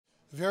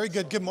Very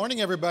good. Good morning,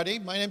 everybody.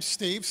 My name's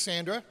Steve,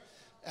 Sandra.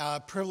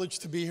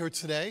 Privileged to be here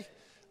today.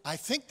 I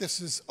think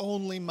this is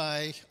only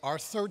our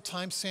third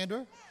time,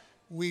 Sandra.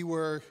 We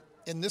were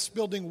in this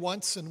building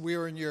once, and we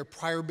were in your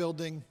prior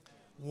building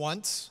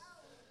once.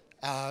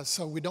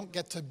 So we don't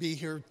get to be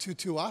here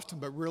too often,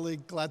 but really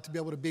glad to be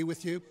able to be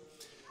with you.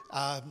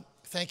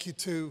 Thank you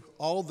to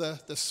all the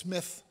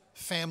Smith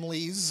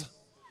families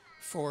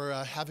for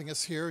having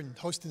us here and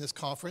hosting this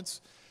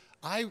conference.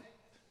 I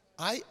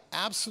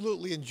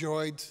absolutely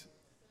enjoyed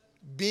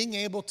being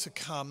able to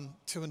come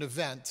to an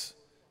event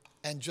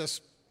and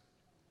just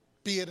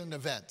be at an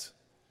event.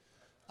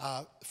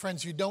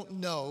 Friends, you don't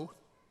know,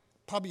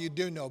 probably you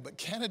do know, but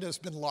Canada's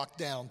been locked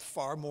down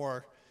far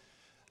more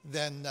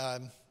than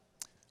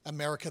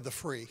America the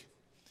free.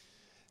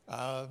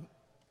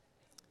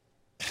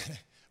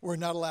 We're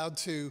not allowed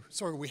to,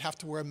 we have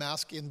to wear a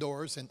mask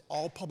indoors in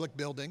all public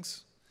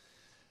buildings.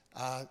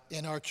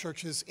 In our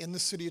churches in the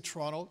city of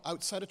Toronto.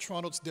 Outside of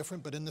Toronto, it's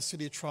different, but in the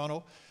city of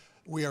Toronto,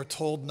 we are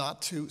told not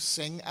to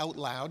sing out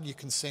loud. You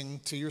can sing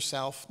to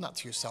yourself, not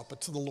to yourself, but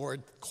to the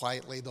Lord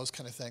quietly, those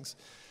kind of things.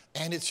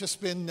 And it's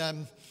just been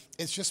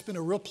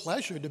a real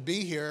pleasure to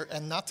be here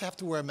and not to have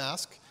to wear a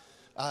mask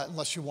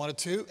unless you wanted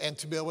to, and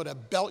to be able to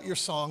belt your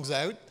songs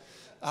out,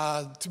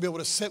 to be able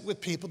to sit with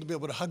people, to be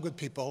able to hug with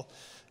people.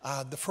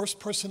 The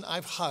first person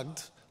I've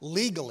hugged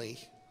legally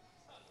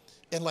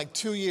in like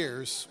 2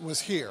 years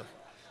was here.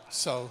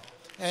 So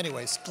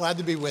anyways, glad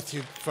to be with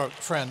you,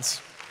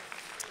 friends.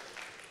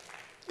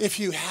 If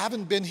you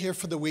haven't been here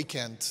for the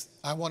weekend,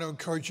 I want to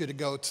encourage you to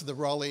go to the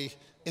Raleigh,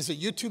 is it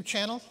YouTube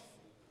channel?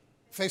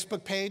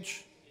 Facebook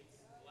page?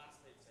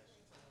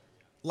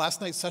 Last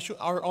night's session.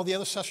 Are all the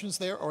other sessions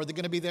there, or are they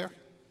going to be there?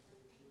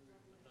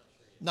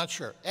 Not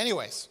sure.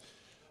 Anyways,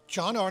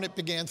 John Arnott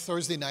began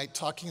Thursday night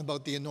talking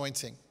about the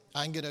anointing.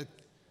 I'm going to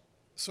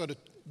sort of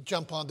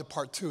jump on to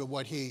part 2 of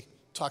what he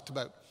talked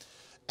about.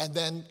 And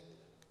then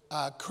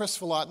Chris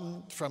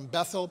Vallotton from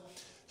Bethel,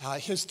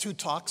 his 2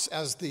 talks,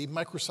 as the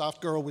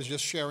Microsoft girl was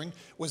just sharing,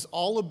 was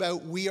all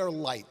about we are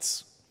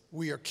lights.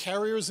 We are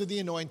carriers of the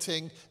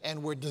anointing,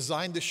 and we're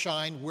designed to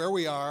shine where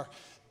we are.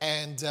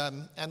 And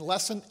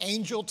unless an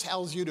angel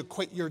tells you to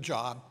quit your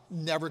job,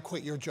 never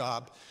quit your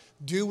job.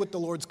 Do what the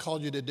Lord's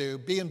called you to do.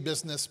 Be in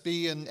business,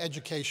 be in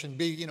education,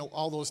 be,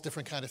 all those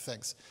different kind of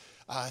things.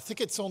 I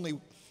think it's only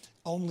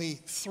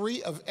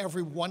 3 of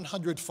every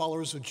 100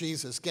 followers of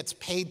Jesus gets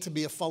paid to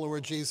be a follower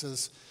of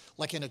Jesus,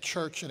 like in a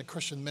church and a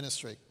Christian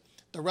ministry.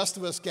 The rest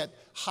of us get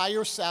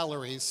higher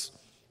salaries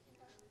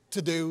to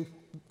do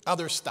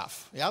other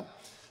stuff, yep?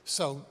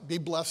 So be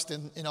blessed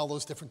in all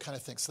those different kind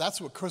of things. So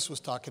that's what Chris was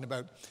talking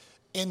about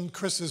in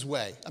Chris's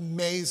way.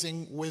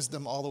 Amazing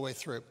wisdom all the way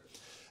through.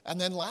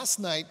 And then last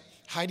night,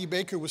 Heidi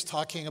Baker was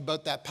talking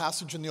about that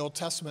passage in the Old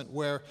Testament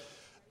where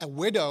a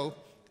widow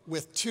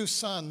with 2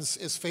 sons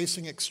is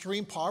facing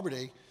extreme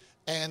poverty,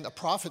 and a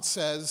prophet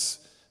says,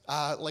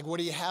 what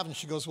do you have? And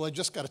she goes, well, I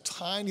just got a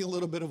tiny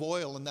little bit of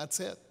oil, and that's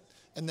it.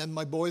 And then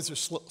my boys are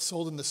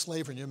sold into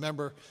slavery. And you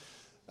remember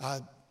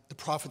the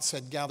prophet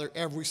said, gather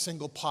every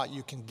single pot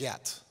you can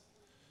get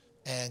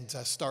and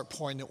start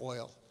pouring the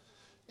oil.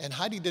 And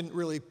Heidi didn't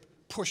really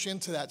push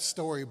into that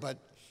story, but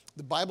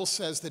the Bible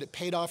says that it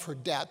paid off her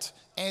debt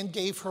and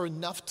gave her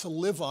enough to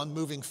live on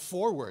moving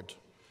forward.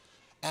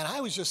 And I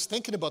was just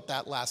thinking about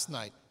that last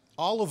night.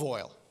 Olive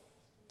oil.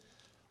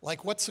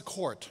 Like, what's a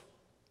quart?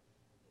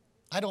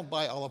 I don't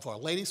buy olive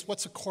oil. Ladies,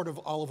 what's a quart of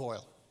olive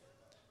oil?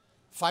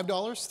 $5?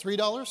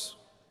 $3?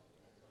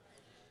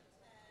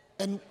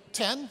 And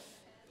 10?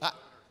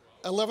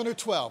 11 or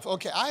 12.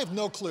 Okay, I have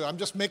no clue. I'm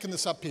just making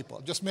this up, people.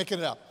 I'm just making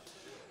it up.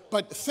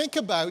 But think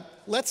about,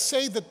 let's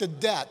say that the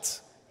debt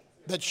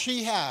that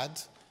she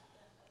had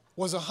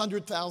was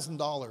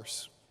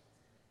 $100,000.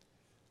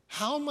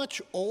 How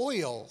much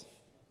oil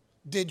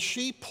did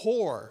she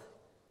pour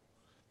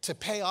to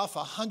pay off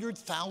a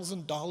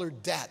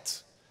 $100,000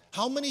 debt?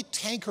 How many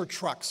tanker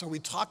trucks are we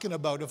talking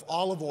about of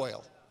olive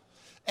oil?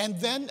 And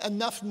then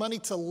enough money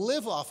to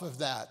live off of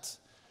that.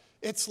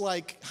 It's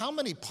like, how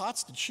many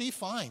pots did she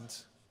find?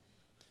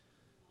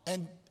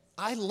 And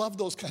I love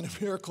those kind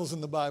of miracles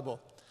in the Bible.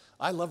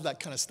 I love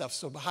that kind of stuff.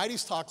 So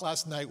Heidi's talk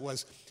last night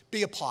was,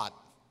 be a pot.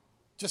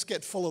 Just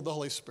get full of the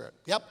Holy Spirit.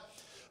 Yep.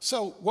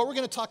 So what we're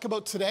going to talk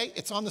about today,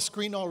 it's on the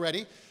screen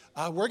already.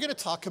 We're going to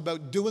talk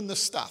about doing the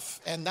stuff.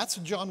 And that's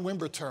a John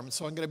Wimber term,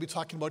 so I'm going to be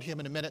talking about him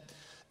in a minute.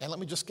 And let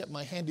me just get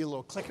my handy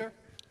little clicker.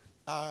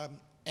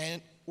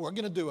 And we're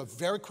going to do a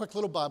very quick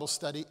little Bible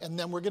study, and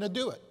then we're going to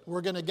do it.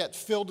 We're going to get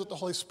filled with the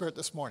Holy Spirit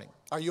this morning.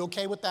 Are you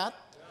okay with that?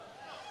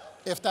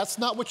 Yeah. If that's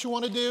not what you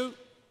want to do,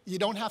 you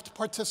don't have to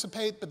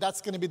participate, but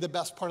that's going to be the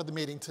best part of the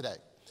meeting today.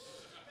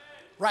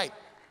 Right.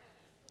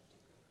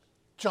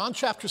 John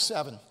chapter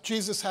 7,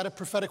 Jesus had a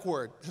prophetic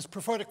word. His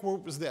prophetic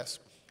word was this.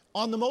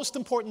 On the most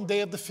important day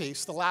of the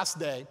feast, the last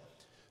day,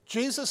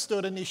 Jesus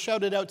stood and he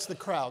shouted out to the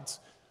crowds,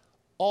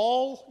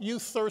 all you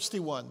thirsty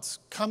ones,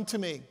 come to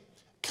me.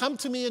 Come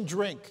to me and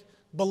drink.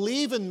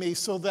 Believe in me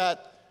so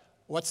that,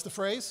 what's the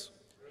phrase?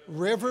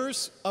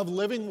 Rivers of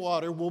living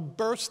water will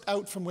burst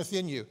out from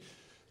within you.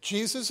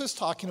 Jesus is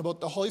talking about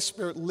the Holy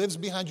Spirit lives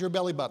behind your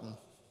belly button.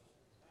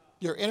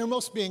 Your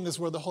innermost being is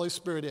where the Holy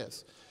Spirit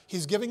is.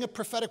 He's giving a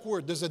prophetic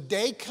word. There's a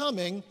day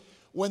coming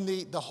when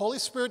the Holy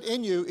Spirit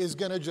in you is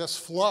going to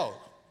just flow.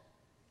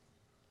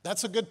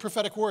 That's a good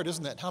prophetic word,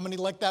 isn't it? How many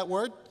like that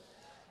word?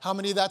 How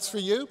many that's for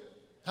you?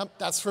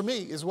 That's for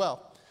me as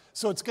well.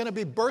 So it's going to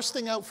be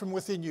bursting out from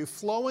within you,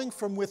 flowing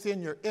from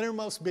within your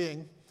innermost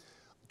being,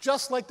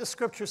 just like the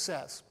scripture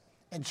says.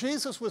 And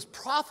Jesus was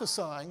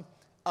prophesying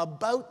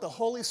about the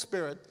Holy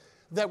Spirit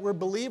that we're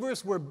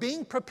believers were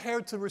being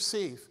prepared to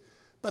receive.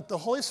 But the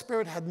Holy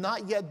Spirit had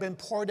not yet been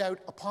poured out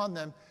upon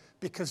them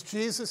because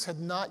Jesus had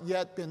not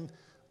yet been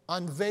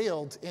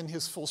unveiled in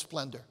his full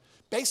splendor.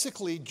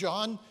 Basically,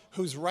 John,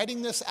 who's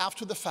writing this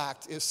after the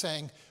fact, is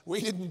saying,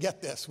 we didn't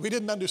get this. We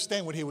didn't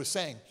understand what he was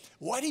saying.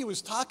 What he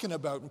was talking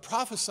about and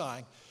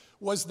prophesying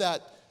was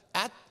that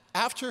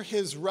after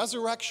his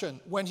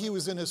resurrection, when he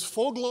was in his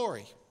full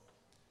glory,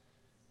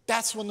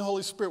 that's when the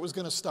Holy Spirit was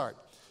going to start.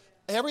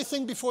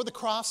 Everything before the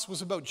cross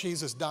was about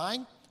Jesus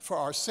dying for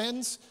our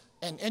sins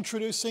and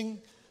introducing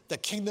the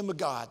kingdom of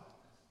God.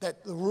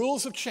 That the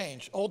rules have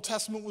changed. Old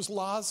Testament was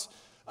laws,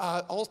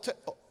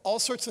 all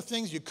sorts of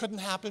things you couldn't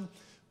happen.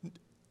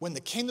 When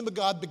the kingdom of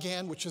God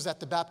began, which is at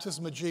the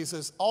baptism of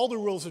Jesus, all the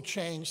rules have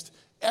changed.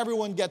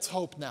 Everyone gets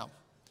hope now.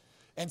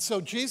 And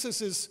so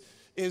Jesus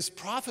is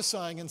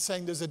prophesying and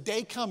saying there's a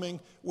day coming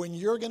when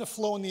you're going to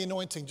flow in the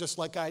anointing just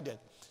like I did.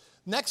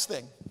 Next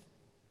thing,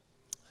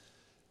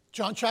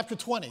 John chapter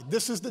 20.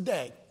 This is the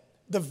day.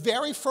 The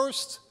very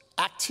first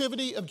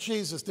activity of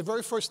Jesus, the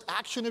very first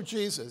action of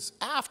Jesus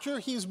after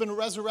he's been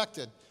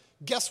resurrected,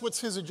 guess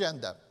what's his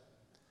agenda?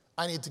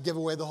 I need to give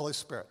away the Holy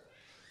Spirit.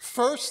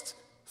 First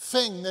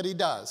thing that he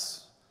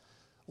does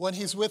when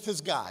he's with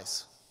his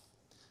guys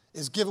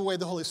is give away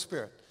the Holy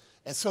Spirit.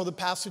 And so the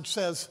passage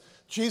says,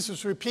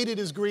 Jesus repeated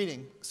his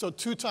greeting. So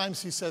 2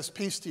 times he says,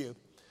 peace to you.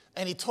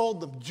 And he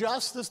told them,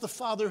 just as the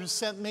Father has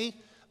sent me,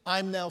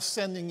 I'm now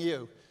sending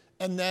you.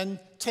 And then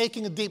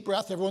taking a deep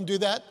breath, everyone do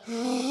that?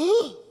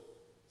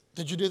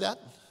 Did you do that?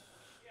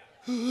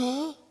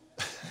 Yeah.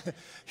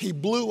 He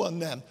blew on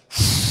them.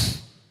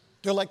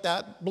 Do it like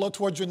that. Blow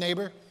towards your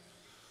neighbor.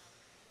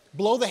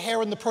 Blow the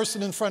hair on the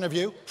person in front of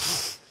you.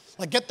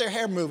 Like get their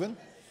hair moving.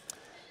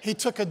 He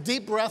took a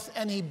deep breath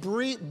and he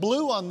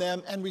blew on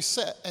them and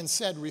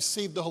said,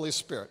 receive the Holy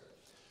Spirit.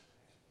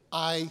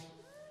 I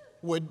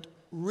would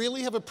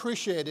really have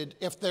appreciated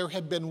if there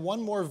had been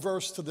one more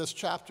verse to this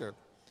chapter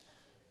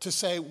to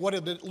say, what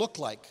did it look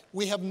like?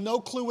 We have no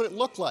clue what it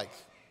looked like.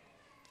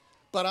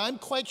 But I'm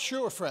quite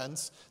sure,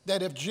 friends,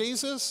 that if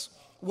Jesus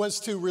was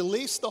to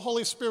release the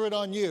Holy Spirit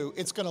on you,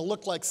 it's going to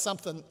look like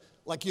something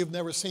like you've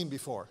never seen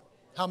before.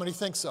 How many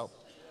think so?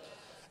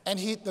 And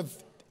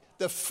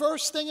the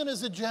first thing on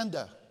his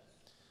agenda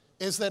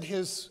is that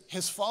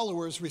his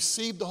followers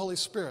receive the Holy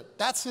Spirit.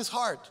 That's his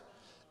heart.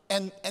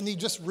 And he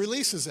just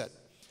releases it.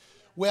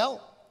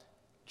 Well,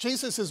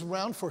 Jesus is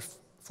around for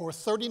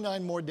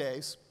 39 more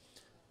days.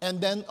 And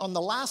then on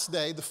the last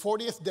day, the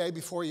 40th day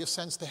before he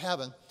ascends to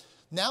heaven,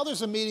 now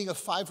there's a meeting of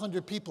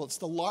 500 people. It's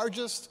the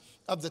largest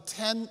of the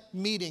 10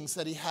 meetings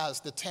that he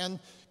has, the 10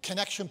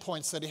 connection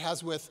points that he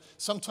has with,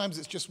 sometimes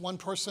it's just one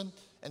person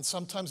and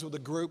sometimes with a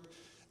group.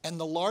 And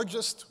the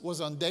largest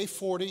was on day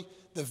 40,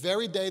 the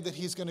very day that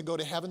he's going to go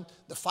to heaven.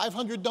 The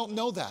 500 don't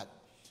know that.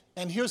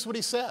 And here's what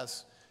he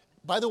says.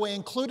 By the way,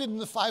 included in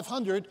the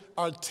 500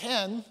 are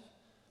 10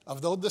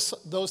 of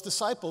those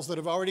disciples that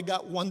have already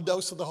got 1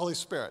 dose of the Holy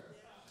Spirit.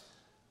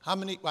 How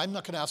many? I'm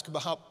not going to ask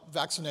about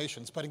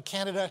vaccinations, but in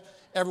Canada,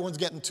 everyone's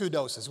getting 2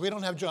 doses. We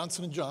don't have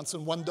Johnson &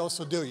 Johnson. 1 dose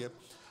will do you.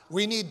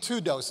 We need 2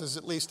 doses,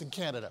 at least in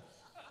Canada.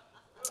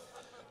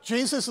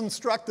 Jesus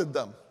instructed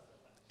them.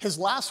 His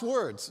last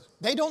words.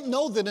 They don't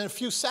know that in a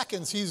few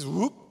seconds he's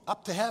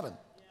up to heaven.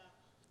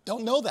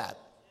 Don't know that.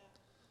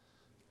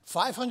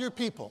 500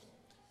 people.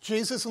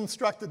 Jesus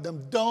instructed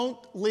them, don't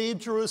leave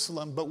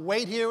Jerusalem, but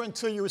wait here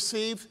until you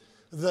receive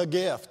the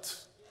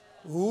gift.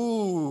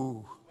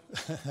 Ooh.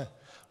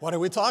 What are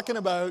we talking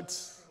about?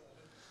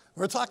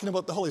 We're talking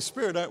about the Holy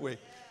Spirit, aren't we?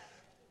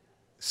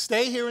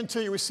 Stay here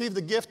until you receive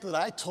the gift that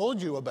I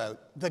told you about,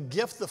 the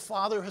gift the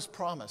Father has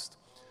promised.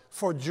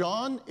 For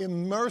John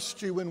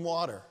immersed you in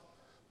water,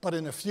 but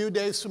in a few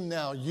days from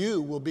now,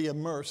 you will be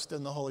immersed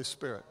in the Holy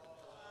Spirit.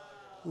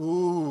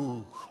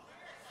 Ooh.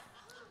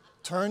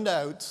 Turned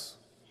out,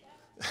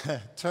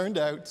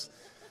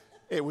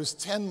 it was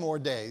 10 more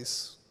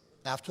days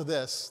after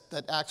this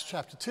that Acts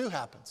chapter 2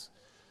 happens.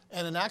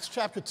 And in Acts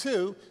chapter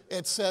 2,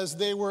 it says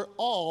they were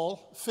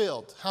all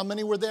filled. How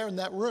many were there in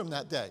that room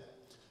that day?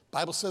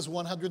 Bible says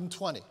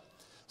 120.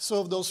 So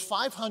of those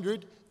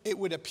 500, it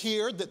would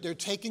appear that they're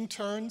taking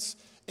turns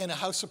in a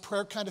house of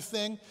prayer kind of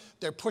thing.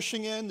 They're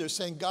pushing in. They're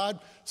saying, God,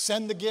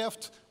 send the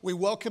gift. We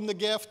welcome the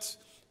gift.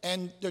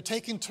 And they're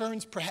taking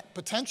turns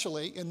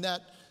potentially in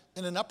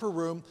an upper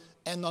room.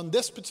 And on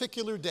this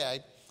particular day,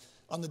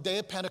 on the day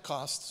of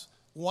Pentecost,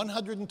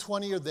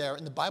 120 are there,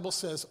 and the Bible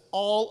says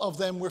all of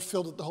them were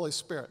filled with the Holy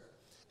Spirit,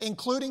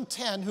 including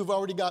 10 who've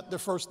already got their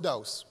first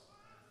dose.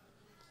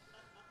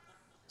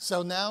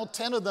 So now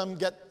 10 of them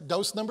get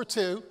dose number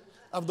 2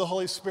 of the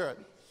Holy Spirit.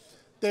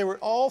 They were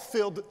all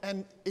filled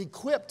and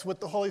equipped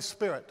with the Holy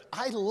Spirit.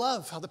 I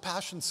love how the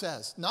Passion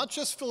says, not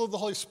just filled with the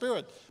Holy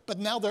Spirit, but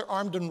now they're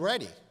armed and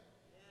ready.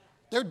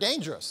 They're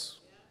dangerous,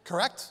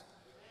 correct?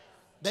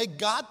 They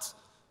got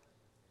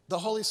the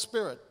Holy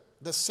Spirit,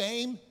 the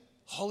same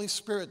Holy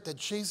Spirit that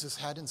Jesus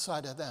had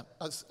inside of them,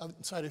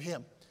 inside of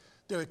him.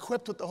 They're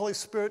equipped with the Holy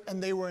Spirit,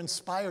 and they were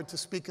inspired to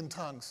speak in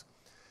tongues,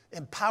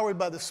 empowered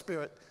by the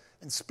Spirit,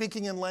 and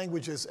speaking in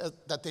languages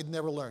that they'd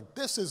never learned.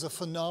 This is a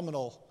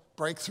phenomenal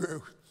breakthrough.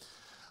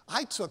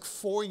 I took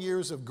 4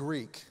 years of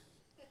Greek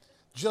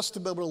just to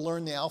be able to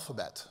learn the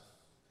alphabet.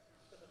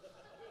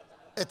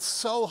 It's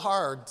so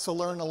hard to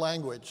learn a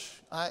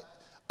language. I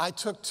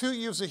took 2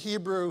 years of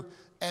Hebrew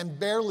and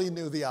barely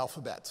knew the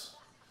alphabet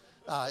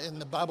in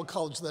the Bible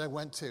college that I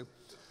went to.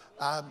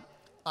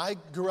 I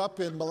grew up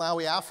in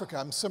Malawi, Africa.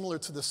 I'm similar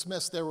to the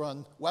Smiths. They were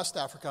on West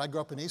Africa. I grew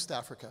up in East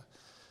Africa.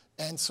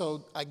 And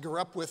so I grew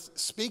up with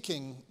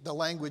speaking the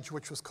language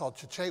which was called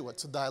Chichewa.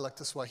 It's a dialect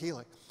of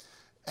Swahili.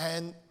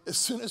 And as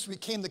soon as we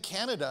came to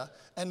Canada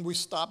and we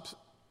stopped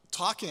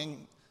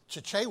talking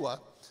Chichewa,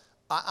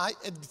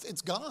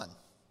 it's gone.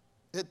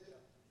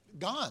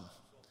 Gone.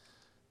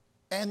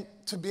 And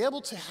to be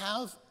able to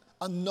have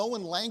a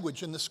known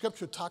language, and the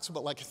scripture talks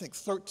about, like, I think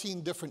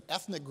 13 different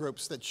ethnic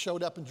groups that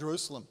showed up in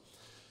Jerusalem.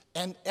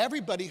 And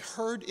everybody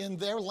heard in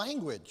their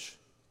language.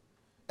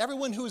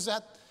 Everyone who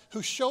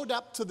showed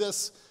up to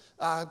this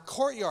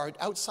courtyard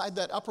outside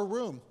that upper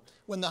room,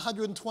 when the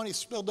 120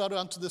 spilled out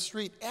onto the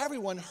street,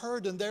 everyone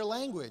heard in their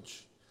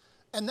language.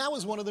 And that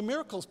was one of the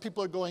miracles.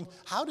 People are going,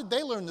 how did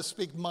they learn to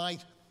speak my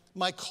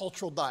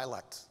cultural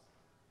dialect?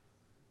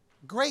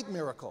 Great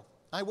miracle.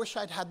 I wish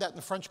I'd had that in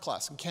the French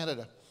class in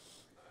Canada.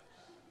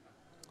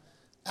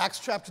 Acts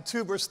chapter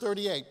 2, verse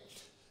 38.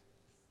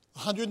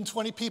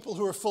 120 people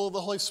who are full of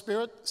the Holy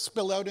Spirit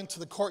spill out into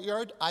the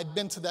courtyard. I'd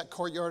been to that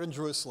courtyard in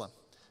Jerusalem.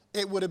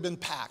 It would have been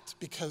packed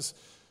because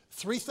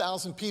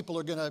 3,000 people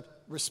are going to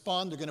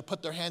respond. They're going to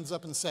put their hands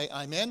up and say,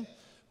 I'm in.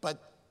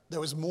 But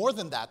there was more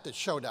than that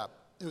showed up.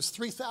 There was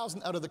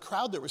 3,000 out of the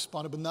crowd that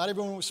responded, but not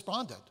everyone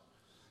responded.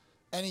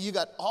 And you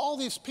got all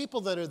these people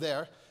that are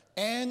there.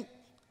 And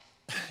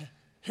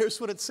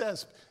here's what it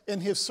says. In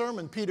his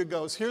sermon, Peter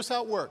goes, here's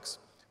how it works.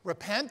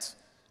 Repent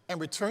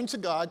and return to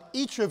God,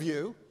 each of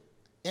you,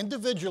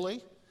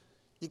 individually.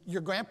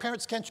 Your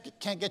grandparents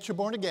can't get you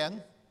born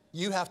again.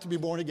 You have to be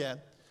born again.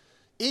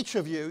 Each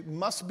of you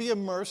must be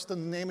immersed in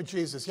the name of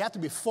Jesus. You have to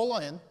be full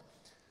in.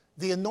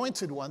 The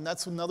anointed one,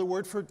 that's another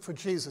word for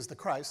Jesus, the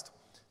Christ,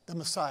 the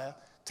Messiah,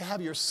 to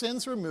have your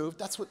sins removed.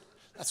 That's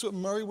what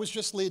Murray was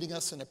just leading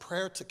us in a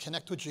prayer to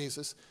connect with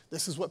Jesus.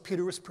 This is what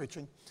Peter was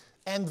preaching.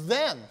 And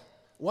then,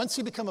 once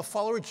you become a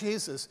follower of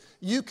Jesus,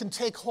 you can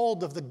take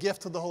hold of the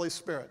gift of the Holy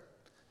Spirit.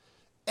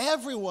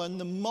 Everyone,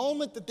 the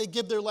moment that they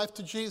give their life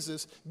to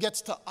Jesus,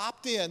 gets to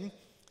opt in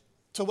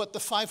to what the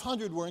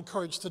 500 were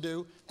encouraged to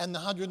do and the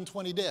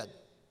 120 did.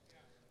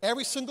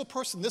 Every single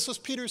person. This was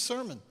Peter's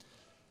sermon.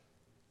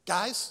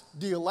 Guys,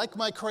 do you like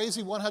my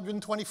crazy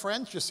 120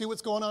 friends? You see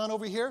what's going on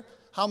over here?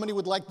 How many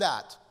would like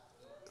that?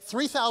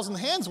 3,000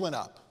 hands went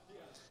up.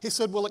 He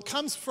said, well, it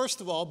comes, first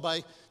of all,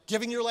 by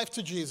giving your life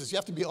to Jesus. You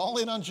have to be all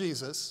in on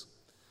Jesus.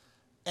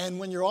 And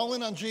when you're all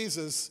in on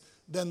Jesus,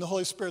 then the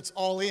Holy Spirit's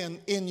all in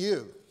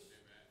you.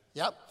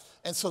 Yep.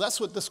 And so that's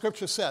what the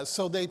scripture says.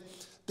 So they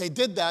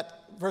did that.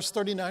 Verse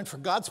 39, for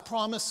God's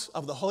promise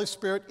of the Holy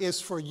Spirit is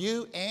for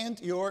you and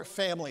your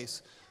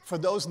families, for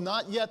those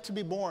not yet to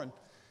be born,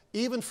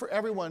 even for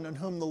everyone in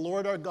whom the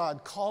Lord our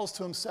God calls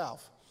to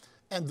himself.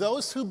 And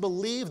those who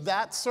believed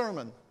that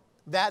sermon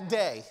that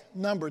day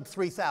numbered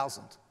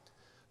 3,000.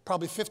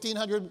 Probably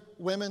 1,500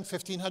 women,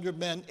 1,500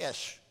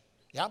 men-ish.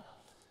 Yep.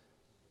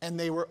 And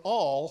they were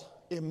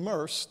all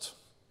immersed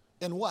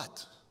in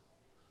what?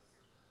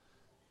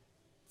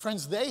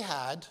 Friends, they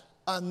had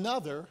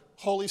another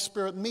Holy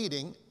Spirit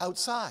meeting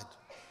outside.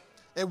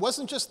 It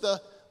wasn't just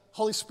the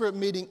Holy Spirit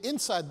meeting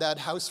inside that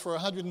house for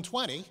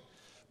 120,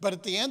 but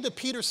at the end of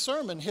Peter's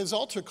sermon, his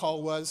altar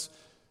call was,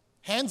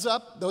 hands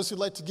up, those who'd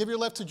like to give your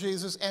life to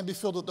Jesus and be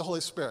filled with the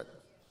Holy Spirit.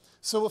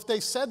 So if they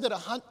said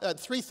that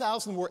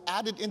 3,000 were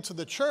added into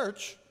the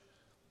church,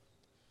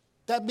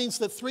 that means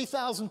that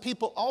 3,000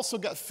 people also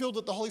got filled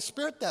with the Holy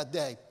Spirit that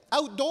day,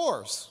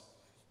 outdoors.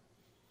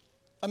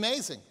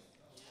 Amazing.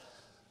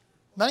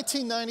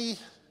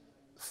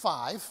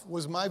 1995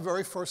 was my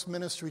very first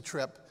ministry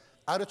trip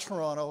out of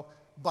Toronto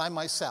by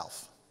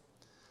myself.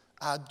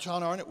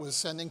 John Arnott was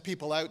sending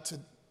people out to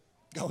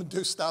go and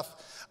do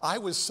stuff. I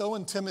was so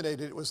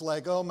intimidated. It was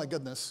like, oh my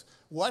goodness,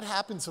 what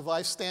happens if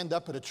I stand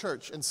up at a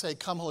church and say,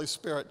 come Holy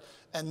Spirit,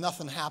 and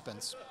nothing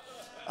happens?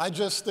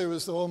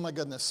 Oh my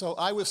goodness. So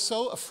I was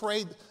so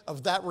afraid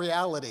of that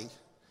reality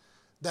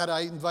that I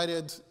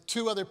invited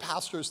 2 other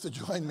pastors to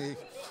join me,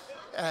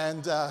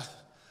 and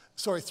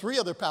 3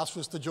 other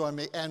pastors to join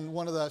me, and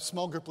one of the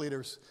small group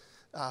leaders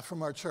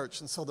from our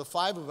church. And so the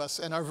 5 of us,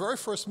 and our very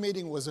first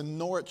meeting was in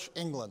Norwich,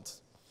 England.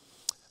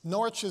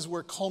 Norwich is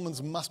where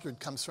Coleman's mustard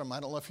comes from. I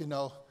don't know if you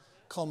know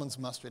Coleman's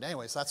mustard.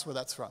 Anyways, that's where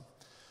that's from.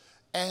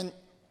 And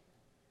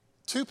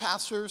Two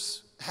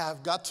pastors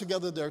have got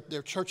together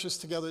their churches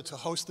together to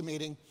host the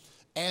meeting,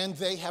 and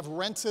they have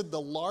rented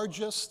the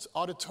largest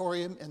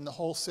auditorium in the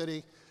whole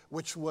city,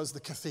 which was the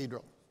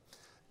cathedral.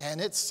 And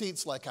it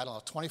seats like, I don't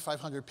know,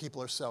 2,500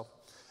 people or so.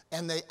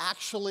 And they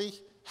actually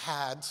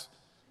had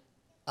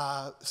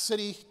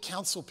city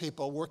council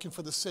people working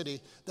for the city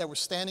that were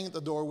standing at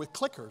the door with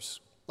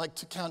clickers, like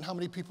to count how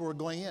many people were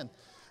going in.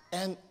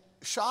 And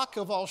shock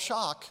of all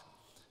shock,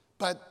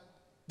 but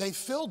they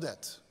filled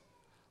it.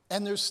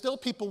 And there's still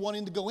people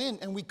wanting to go in,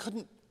 and we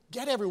couldn't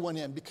get everyone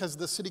in because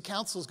the city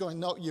council is going,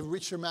 no, you've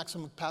reached your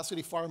maximum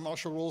capacity, fire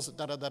marshal rules,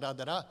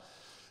 da-da-da-da-da-da.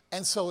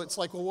 And so it's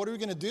like, well, what are we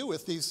going to do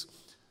with these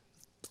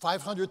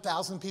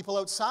 500,000 people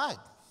outside?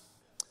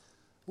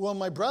 Well,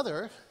 my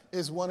brother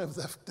is one of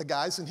the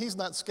guys, and he's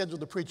not scheduled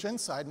to preach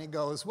inside, and he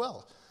goes,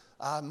 well,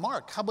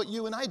 Mark, how about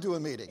you and I do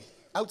a meeting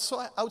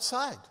outside?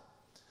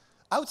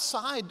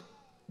 Outside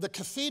the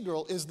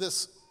cathedral is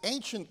this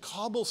ancient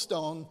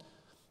cobblestone,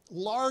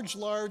 large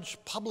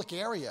public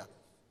area.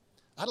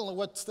 I don't know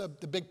what's the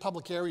big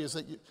public areas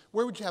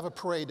where would you have a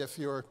parade if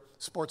your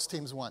sports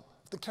teams won?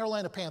 The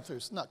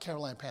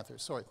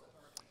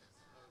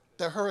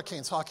the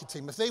Hurricanes hockey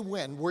team, if they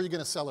win, where are you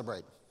going to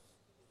celebrate?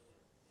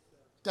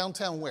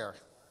 Downtown where?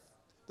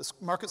 The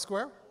Market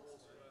Square?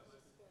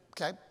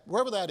 Okay,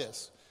 wherever that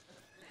is.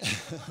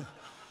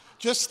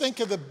 Just think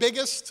of the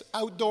biggest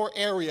outdoor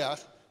area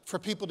for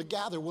people to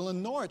gather. Well,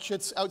 in Norwich,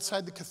 it's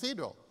outside the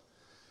cathedral.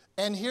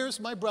 And here's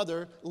my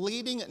brother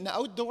leading an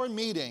outdoor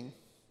meeting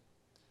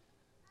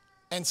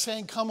and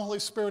saying, come Holy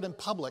Spirit in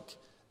public.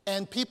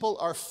 And people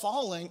are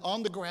falling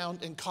on the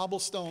ground in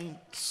Cobblestone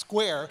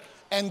Square.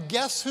 And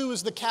guess who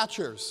is the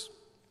catchers?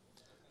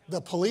 The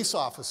police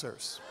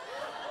officers.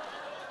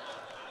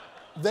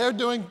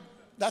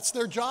 That's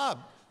their job.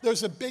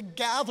 There's a big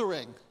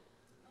gathering.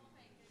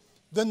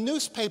 The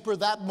newspaper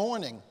that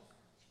morning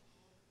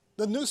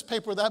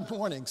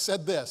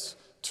said this: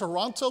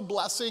 Toronto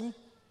blessing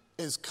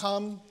is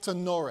come to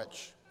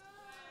Norwich.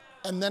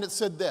 And then it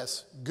said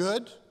this: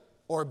 good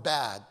or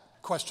bad?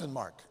 Question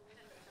mark.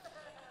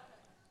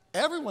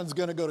 Everyone's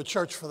going to go to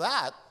church for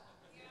that.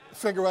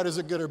 Figure out, is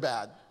it good or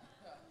bad?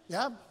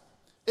 Yeah.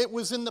 It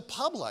was in the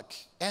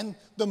public. And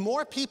the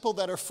more people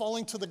that are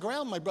falling to the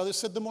ground, my brother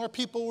said, the more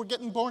people were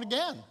getting born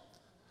again.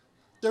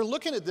 They're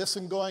looking at this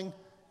and going,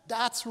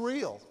 that's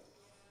real.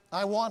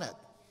 I want it.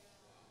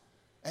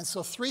 And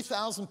so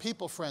 3,000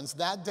 people, friends,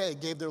 that day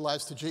gave their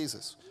lives to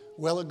Jesus.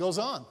 Well, it goes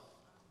on.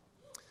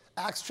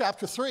 Acts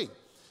chapter 3.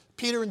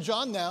 Peter and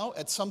John now,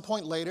 at some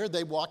point later,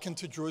 they walk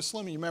into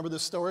Jerusalem. You remember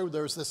this story where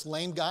there's this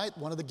lame guy at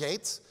one of the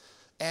gates,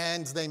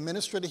 and they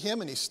minister to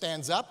him, and he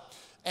stands up,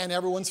 and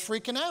everyone's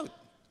freaking out.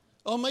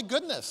 Oh, my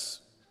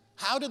goodness.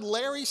 How did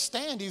Larry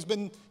stand? He's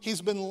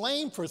been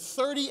lame for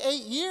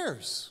 38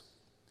 years.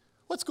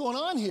 What's going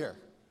on here?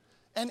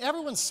 And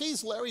everyone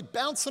sees Larry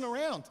bouncing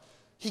around.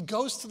 He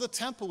goes to the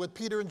temple with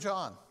Peter and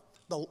John,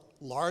 the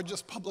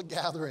largest public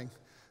gathering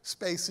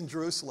space in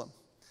Jerusalem.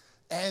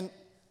 And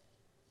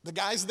the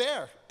guy's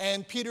there,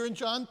 and Peter and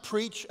John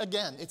preach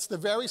again. It's the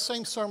very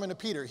same sermon of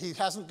Peter. He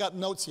hasn't got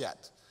notes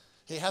yet.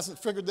 He hasn't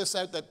figured this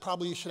out that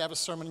probably you should have a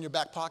sermon in your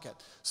back pocket.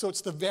 So it's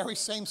the very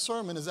same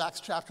sermon as Acts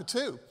chapter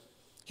 2.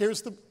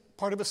 Here's the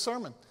part of his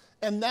sermon.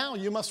 And now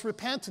you must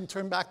repent and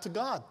turn back to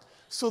God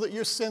so that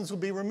your sins will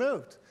be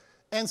removed.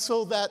 And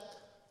so that,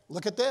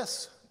 look at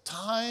this,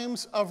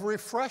 times of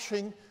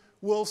refreshing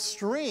will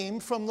stream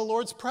from the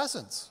Lord's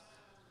presence.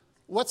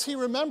 What's he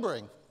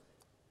remembering?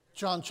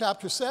 John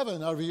chapter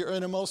 7, out of your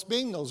innermost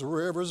being, those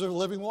rivers of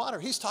living water.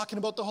 He's talking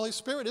about the Holy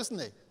Spirit, isn't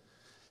he?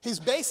 He's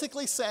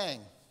basically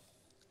saying,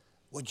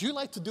 would you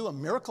like to do a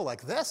miracle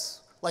like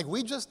this, like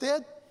we just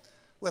did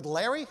with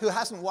Larry, who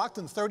hasn't walked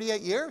in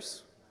 38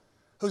 years,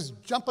 who's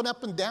jumping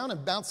up and down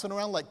and bouncing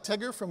around like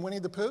Tigger from Winnie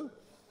the Pooh?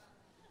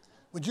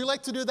 Would you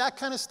like to do that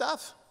kind of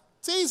stuff?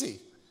 It's easy.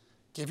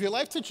 Give your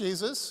life to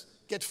Jesus,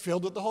 get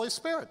filled with the Holy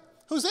Spirit.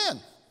 Who's in?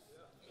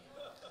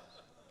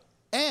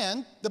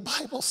 And the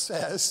Bible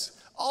says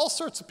all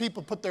sorts of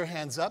people put their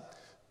hands up.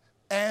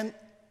 And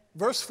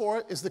verse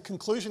 4 is the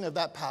conclusion of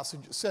that passage.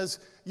 It says,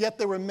 yet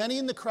there were many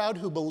in the crowd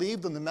who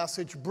believed in the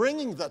message,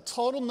 bringing the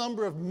total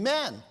number of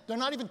men. They're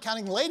not even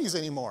counting ladies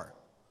anymore.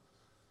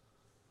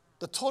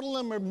 The total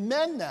number of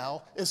men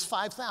now is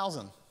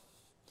 5,000.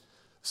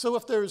 So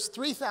if there's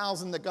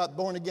 3,000 that got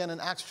born again in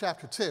Acts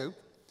chapter 2,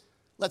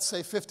 let's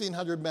say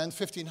 1,500 men,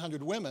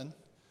 1,500 women,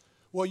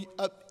 well,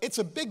 it's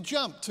a big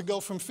jump to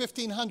go from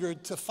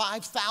 1,500 to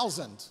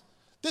 5,000.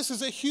 This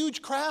is a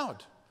huge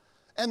crowd.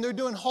 And they're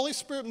doing Holy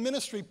Spirit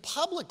ministry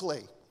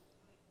publicly.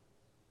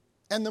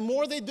 And the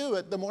more they do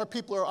it, the more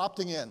people are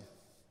opting in.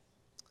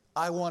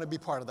 I want to be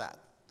part of that.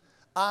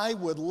 I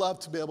would love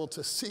to be able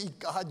to see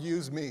God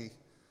use me.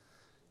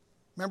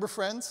 Remember,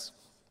 friends,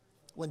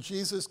 when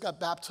Jesus got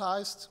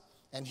baptized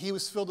and he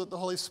was filled with the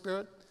Holy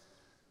Spirit,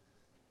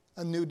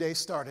 a new day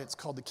started. It's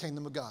called the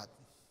Kingdom of God.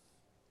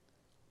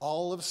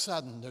 All of a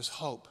sudden, there's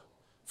hope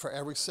for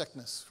every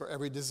sickness, for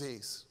every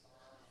disease.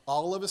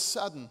 All of a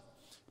sudden,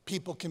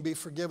 people can be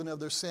forgiven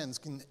of their sins,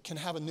 can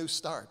have a new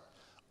start.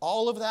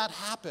 All of that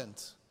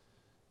happened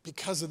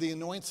because of the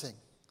anointing,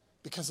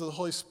 because of the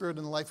Holy Spirit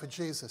in the life of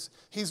Jesus.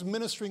 He's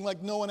ministering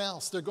like no one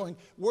else. They're going,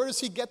 where does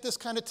he get this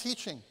kind of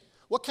teaching?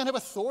 What kind of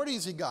authority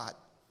has he got?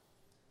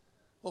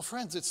 Well,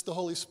 friends, it's the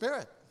Holy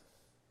Spirit.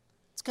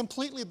 It's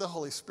completely the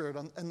Holy Spirit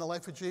in the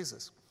life of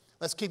Jesus.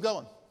 Let's keep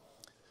going.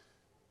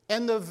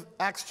 At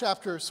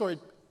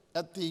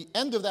the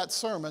end of that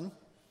sermon,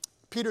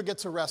 Peter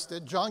gets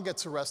arrested, John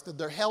gets arrested,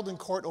 they're held in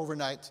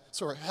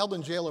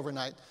jail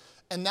overnight,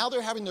 and now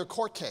they're having their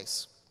court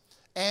case.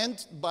 And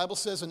the Bible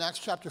says in Acts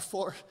chapter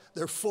 4,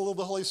 they're full of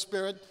the Holy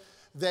Spirit.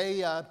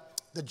 The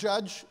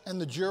judge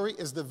and the jury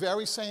is the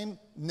very same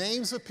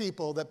names of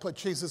people that put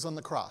Jesus on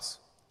the cross.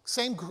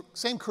 Same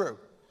crew.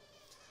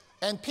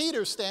 And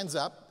Peter stands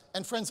up,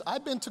 and friends,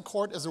 I've been to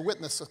court as a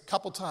witness a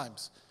couple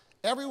times.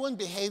 Everyone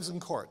behaves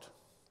in court.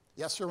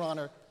 Yes, Your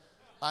Honor.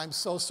 I'm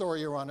so sorry,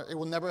 Your Honor. It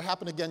will never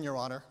happen again, Your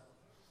Honor.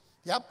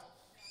 Yep.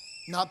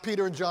 Not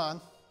Peter and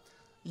John.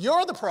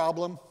 You're the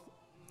problem.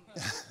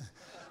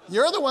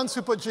 You're the ones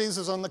who put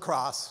Jesus on the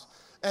cross.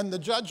 And the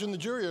judge and the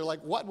jury are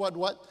like,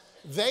 what?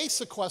 They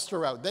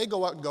sequester out. They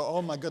go out and go,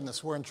 oh my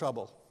goodness, we're in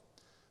trouble.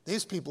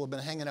 These people have been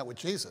hanging out with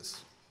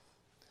Jesus.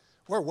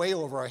 We're way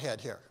over our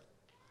head here.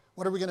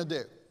 What are we going to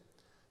do?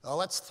 Oh,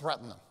 let's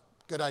threaten them.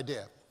 Good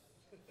idea.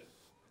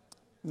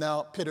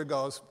 Now, Peter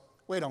goes,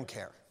 we don't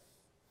care.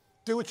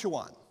 Do what you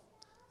want.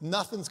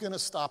 Nothing's going to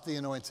stop the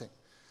anointing.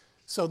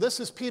 So this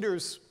is Peter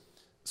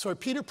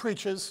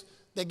preaches,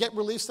 they get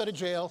released out of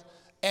jail,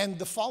 and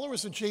the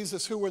followers of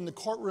Jesus who were in the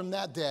courtroom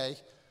that day,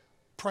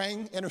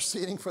 praying,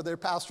 interceding for their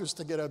pastors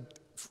to get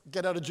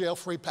out of jail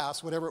free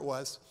pass, whatever it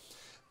was,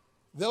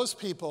 those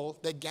people,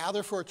 they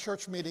gather for a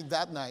church meeting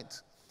that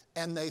night,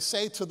 and they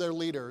say to their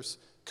leaders,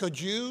 could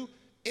you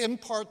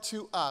impart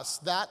to us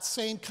that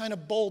same kind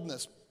of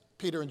boldness,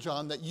 Peter and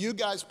John, that you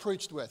guys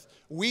preached with?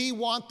 We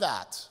want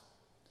that.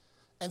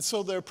 And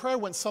so their prayer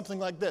went something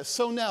like this.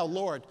 So now,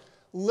 Lord,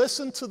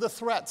 listen to the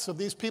threats of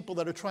these people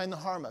that are trying to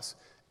harm us.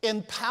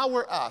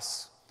 Empower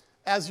us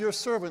as your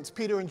servants,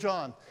 Peter and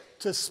John,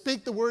 to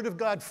speak the word of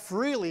God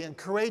freely and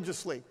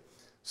courageously.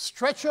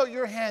 Stretch out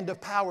your hand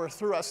of power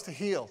through us to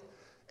heal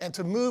and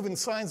to move in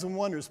signs and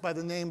wonders by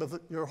the name of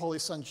your Holy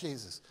Son,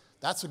 Jesus.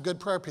 That's a good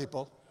prayer,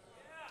 people.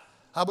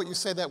 How about you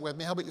say that with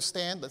me? How about you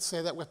stand? Let's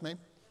say that with me.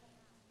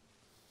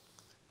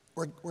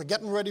 We're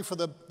getting ready for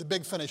the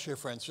big finish here,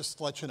 friends, just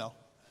to let you know.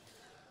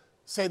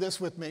 Say this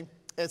with me.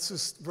 It's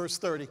just verse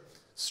 30.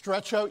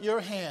 Stretch out your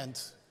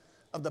hand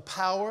of the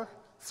power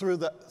through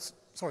the,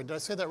 sorry, did I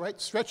say that right?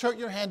 Stretch out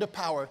your hand of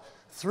power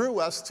through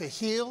us to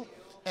heal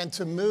and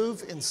to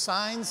move in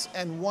signs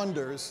and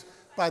wonders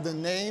by the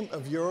name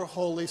of your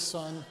Holy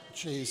Son,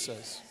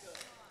 Jesus.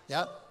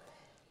 Yeah?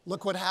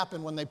 Look what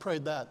happened when they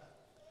prayed that.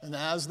 And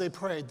as they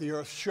prayed, the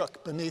earth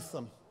shook beneath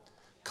them,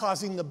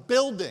 causing the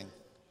building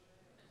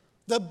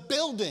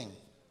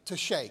to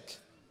shake.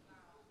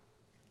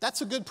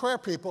 That's a good prayer,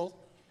 people.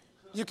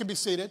 You can be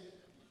seated.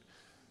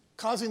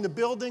 Causing the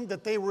building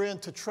that they were in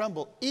to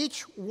tremble.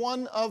 Each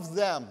one of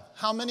them.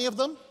 How many of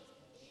them?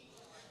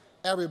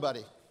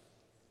 Everybody.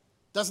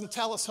 Doesn't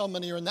tell us how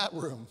many are in that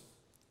room.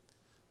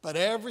 But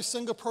every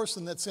single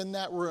person that's in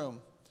that room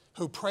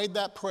who prayed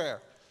that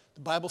prayer,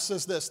 the Bible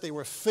says this, they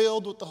were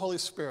filled with the Holy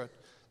Spirit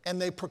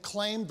and they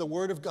proclaimed the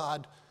word of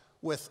God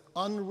with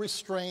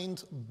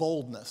unrestrained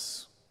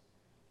boldness.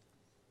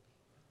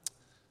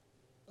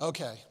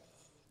 Okay,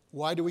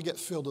 why do we get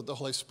filled with the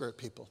Holy Spirit,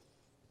 people?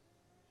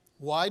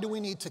 Why do we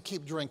need to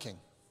keep drinking?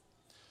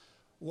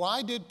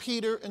 Why did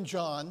Peter and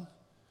John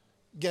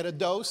get a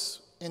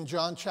dose in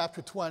John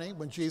chapter 20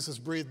 when Jesus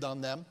breathed on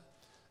them?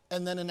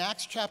 And then in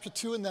Acts chapter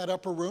 2 in that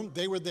upper room,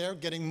 they were there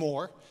getting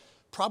more.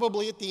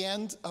 Probably at the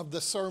end of the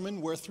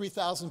sermon where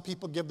 3,000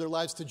 people give their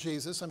lives to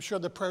Jesus. I'm sure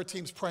the prayer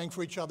team's praying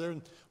for each other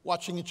and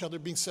watching each other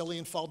being silly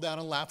and fall down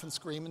and laugh and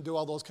scream and do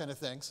all those kind of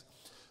things.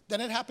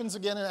 Then it happens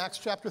again in Acts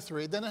chapter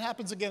 3. Then it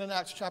happens again in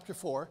Acts chapter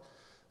 4.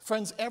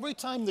 Friends, every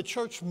time the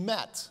church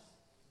met,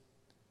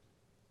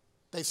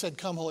 they said,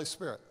 come, Holy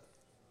Spirit.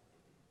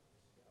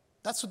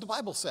 That's what the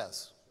Bible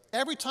says.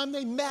 Every time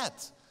they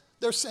met,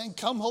 they're saying,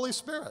 come, Holy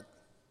Spirit.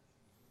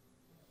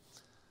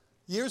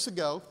 Years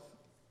ago,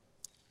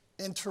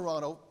 in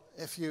Toronto,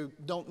 if you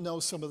don't know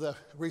some of the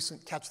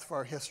recent Catch the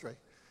Fire history,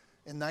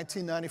 in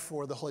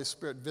 1994, the Holy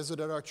Spirit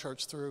visited our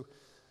church through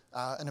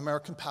an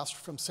American pastor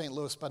from St.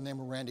 Louis by the name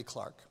of Randy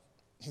Clark.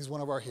 He's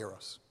one of our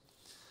heroes.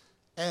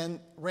 And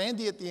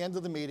Randy, at the end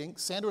of the meeting,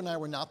 Sandra and I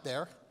were not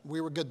there. We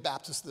were good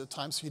Baptists at the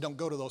time, so you don't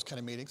go to those kind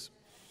of meetings.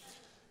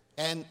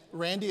 And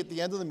Randy, at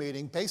the end of the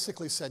meeting,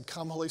 basically said,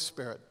 come, Holy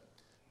Spirit.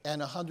 And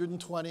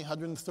 120,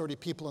 130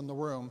 people in the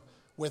room,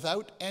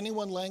 without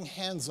anyone laying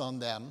hands on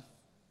them,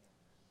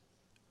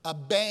 a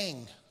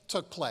bang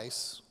took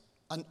place,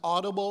 an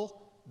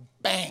audible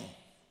bang,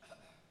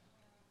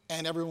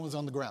 and everyone was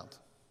on the ground.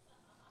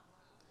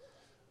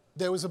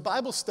 There was a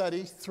Bible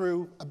study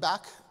through a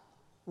back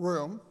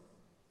room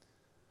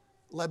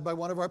led by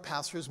one of our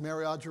pastors,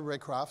 Mary Audrey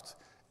Raycroft,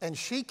 and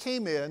she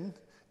came in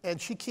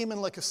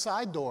like a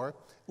side door,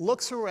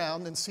 looks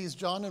around and sees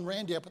John and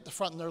Randy up at the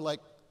front, and they're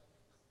like,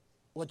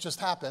 what just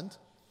happened?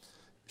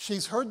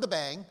 She's heard the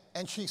bang,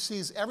 and she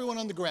sees everyone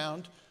on the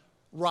ground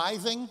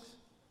writhing,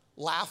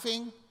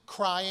 laughing,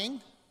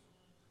 crying,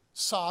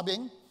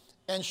 sobbing,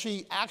 and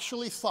she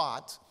actually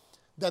thought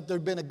that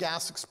there'd been a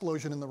gas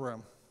explosion in the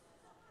room.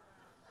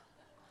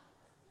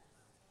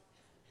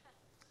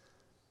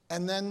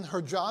 And then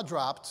her jaw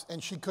dropped,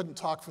 and she couldn't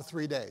talk for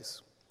 3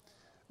 days,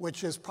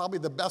 which is probably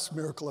the best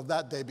miracle of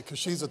that day because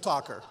she's a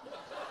talker.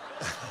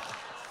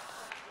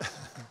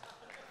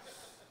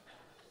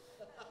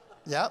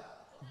 Yeah,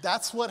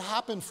 that's what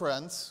happened,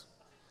 friends.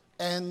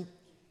 And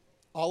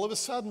all of a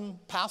sudden,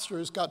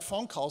 pastors got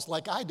phone calls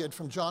like I did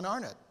from John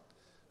Arnott,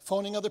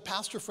 phoning other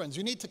pastor friends.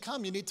 You need to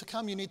come, you need to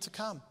come, you need to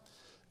come.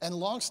 And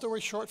long story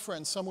short,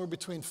 friends, somewhere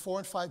between 4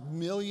 and 5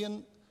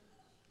 million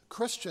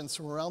Christians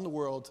from around the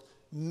world,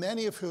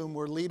 many of whom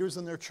were leaders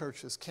in their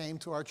churches, came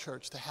to our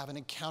church to have an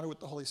encounter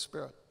with the Holy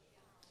Spirit.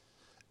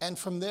 And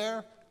from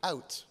there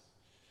out,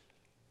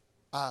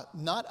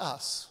 not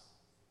us,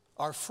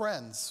 our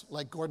friends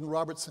like Gordon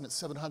Robertson at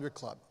 700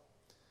 Club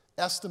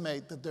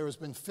estimate that there has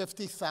been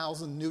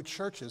 50,000 new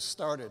churches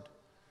started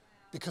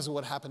because of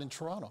what happened in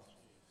Toronto.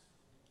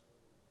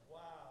 Wow.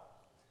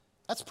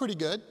 That's pretty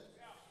good.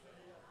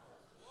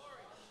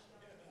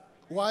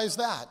 Why is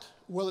that?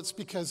 Well, it's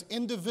because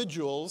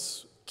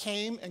individuals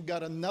came and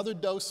got another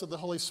dose of the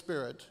Holy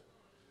Spirit,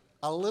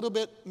 a little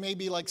bit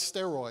maybe like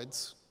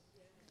steroids,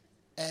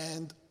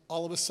 and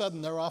all of a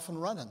sudden they're off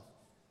and running.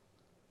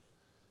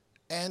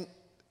 And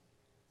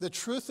the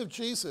truth of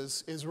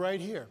Jesus is right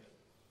here.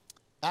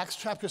 Acts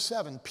chapter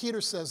 7, Peter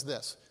says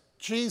this,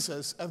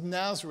 Jesus of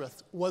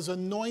Nazareth was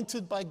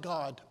anointed by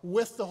God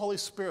with the Holy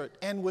Spirit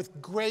and with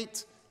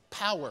great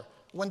power.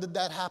 When did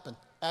that happen?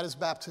 At his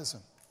baptism.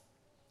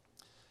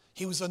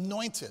 He was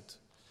anointed.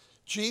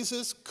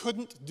 Jesus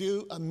couldn't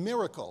do a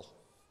miracle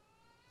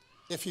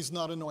if he's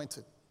not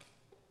anointed.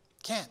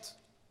 Can't.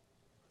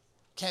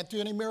 Can't do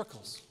any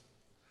miracles.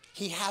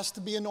 He has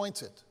to be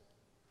anointed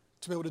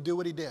to be able to do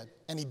what he did,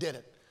 and he did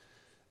it.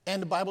 And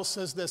the Bible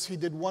says this, he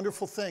did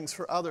wonderful things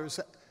for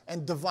others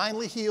and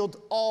divinely healed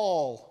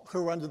all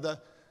who were under the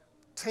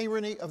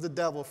tyranny of the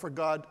devil, for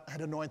God had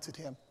anointed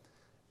him.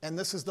 And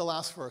this is the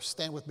last verse.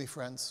 Stand with me,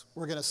 friends.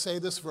 We're going to say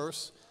this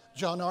verse.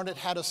 John Arnott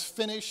had us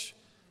finish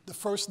the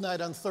first night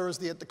on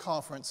Thursday at the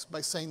conference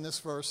by saying this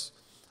verse.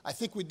 I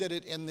think we did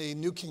it in the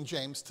New King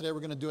James. Today we're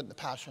going to do it in the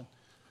Passion.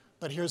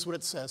 But here's what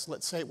it says.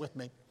 Let's say it with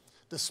me.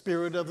 The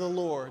Spirit of the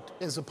Lord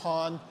is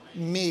upon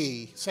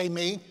me. Say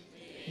me.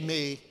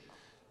 Me.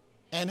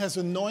 And has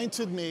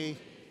anointed me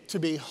to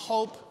be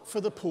hope for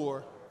the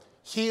poor,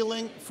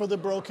 healing for the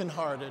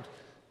brokenhearted,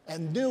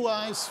 and new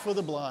eyes for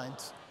the blind,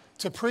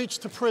 to preach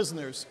to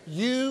prisoners,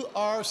 you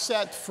are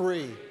set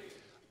free.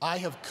 I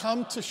have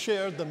come to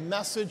share the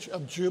message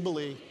of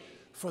Jubilee,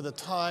 for the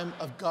time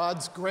of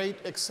God's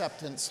great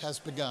acceptance has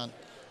begun.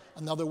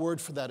 Another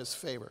word for that is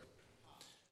favor.